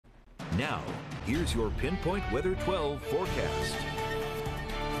Now, here's your Pinpoint Weather 12 forecast.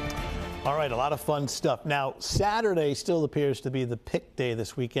 All right, a lot of fun stuff. Now, Saturday still appears to be the pick day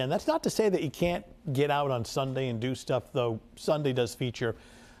this weekend. That's not to say that you can't get out on Sunday and do stuff, though Sunday does feature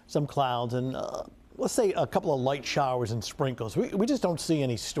some clouds and let's say a couple of light showers and sprinkles. We just don't see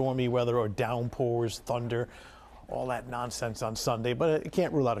any stormy weather or downpours, thunder, all that nonsense on Sunday, but it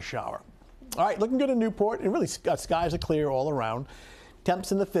can't rule out a shower. All right, looking good in Newport, and really skies are clear all around.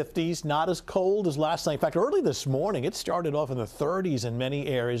 Temps in the 50s, not as cold as last night. In fact, early this morning, it started off in the 30s in many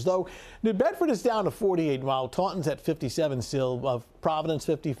areas, though New Bedford is down to 48, while Taunton's at 57 still. Providence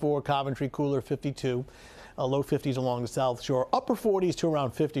 54, Coventry cooler 52, low 50s along the South Shore. Upper 40s to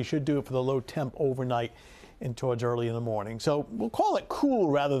around 50 should do it for the low temp overnight and towards early in the morning. So we'll call it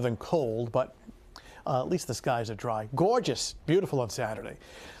cool rather than cold, but at least the skies are dry. Gorgeous, beautiful on Saturday.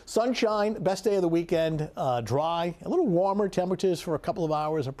 Sunshine, best day of the weekend, dry, a little warmer temperatures for a couple of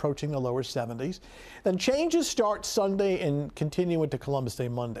hours approaching the lower 70s. Then changes start Sunday and continue into Columbus Day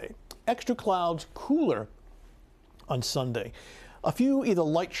Monday. Extra clouds, cooler on Sunday. A few either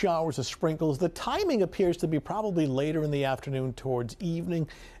light showers or sprinkles. The timing appears to be probably later in the afternoon towards evening.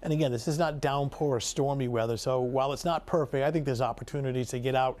 And again, this is not downpour or stormy weather, so while it's not perfect, I think there's opportunities to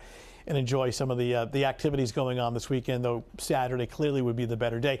get out and enjoy some of the activities going on this weekend, though Saturday clearly would be the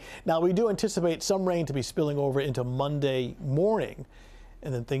better day. Now, we do anticipate some rain to be spilling over into Monday morning,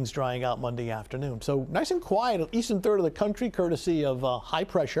 and then things drying out Monday afternoon. So nice and quiet, eastern third of the country, courtesy of high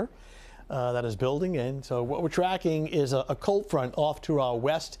pressure that is building in. So what we're tracking is a cold front off to our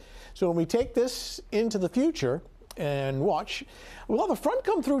west. So when we take this into the future and watch, we'll have a front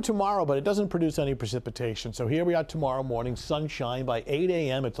come through tomorrow, but it doesn't produce any precipitation. So here we are tomorrow morning, sunshine by 8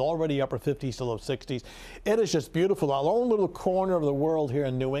 a.m. It's already upper 50s to low 60s. It is just beautiful. Our own little corner of the world here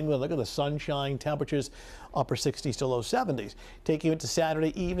in New England. Look at the sunshine, temperatures upper 60s to low 70s. Take you into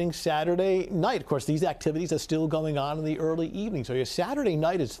Saturday evening, Saturday night. Of course, these activities are still going on in the early evening. So your Saturday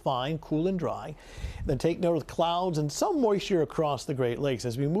night is fine, cool and dry. Then take note of clouds and some moisture across the Great Lakes.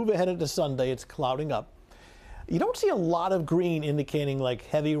 As we move ahead into Sunday, it's clouding up. You don't see a lot of green indicating like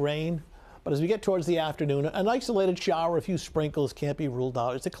heavy rain, but as we get towards the afternoon, an isolated shower, a few sprinkles can't be ruled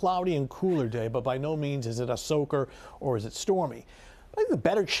out. It's a cloudy and cooler day, but by no means is it a soaker or is it stormy. I think the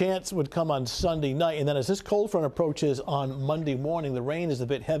better chance would come on Sunday night, and then as this cold front approaches on Monday morning, the rain is a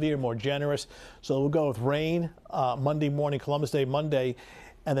bit heavier, more generous, so we'll go with rain Monday morning, Columbus Day Monday,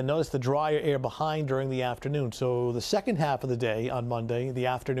 and then notice the drier air behind during the afternoon. So the second half of the day on Monday, the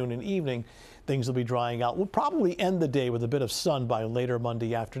afternoon and evening, things will be drying out. We'll probably end the day with a bit of sun by later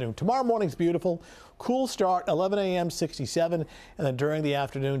Monday afternoon. Tomorrow morning's beautiful. Cool start, 11 a.m., 67, and then during the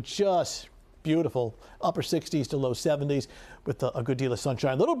afternoon, just beautiful, upper 60s to low 70s with a good deal of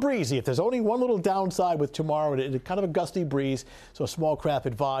sunshine. A little breezy. If there's only one little downside with tomorrow, it's kind of a gusty breeze, so a small craft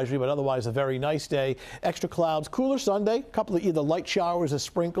advisory, but otherwise a very nice day. Extra clouds, cooler Sunday, a couple of either light showers or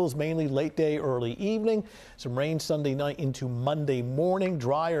sprinkles, mainly late day, early evening. Some rain Sunday night into Monday morning,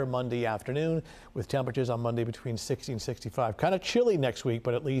 drier Monday afternoon with temperatures on Monday between 60 and 65. Kind of chilly next week,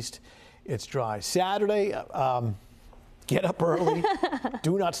 but at least it's dry. Saturday, get up early.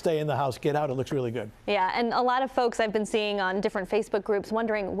 Do not stay in the house. Get out. It looks really good. Yeah, and a lot of folks I've been seeing on different Facebook groups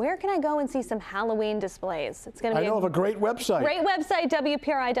wondering, where can I go and see some Halloween displays? It's going to be a great website. Great website,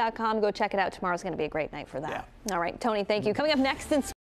 WPRI.com. Go check it out. Tomorrow's going to be a great night for that. Yeah. All right, Tony, thank you. Coming up next in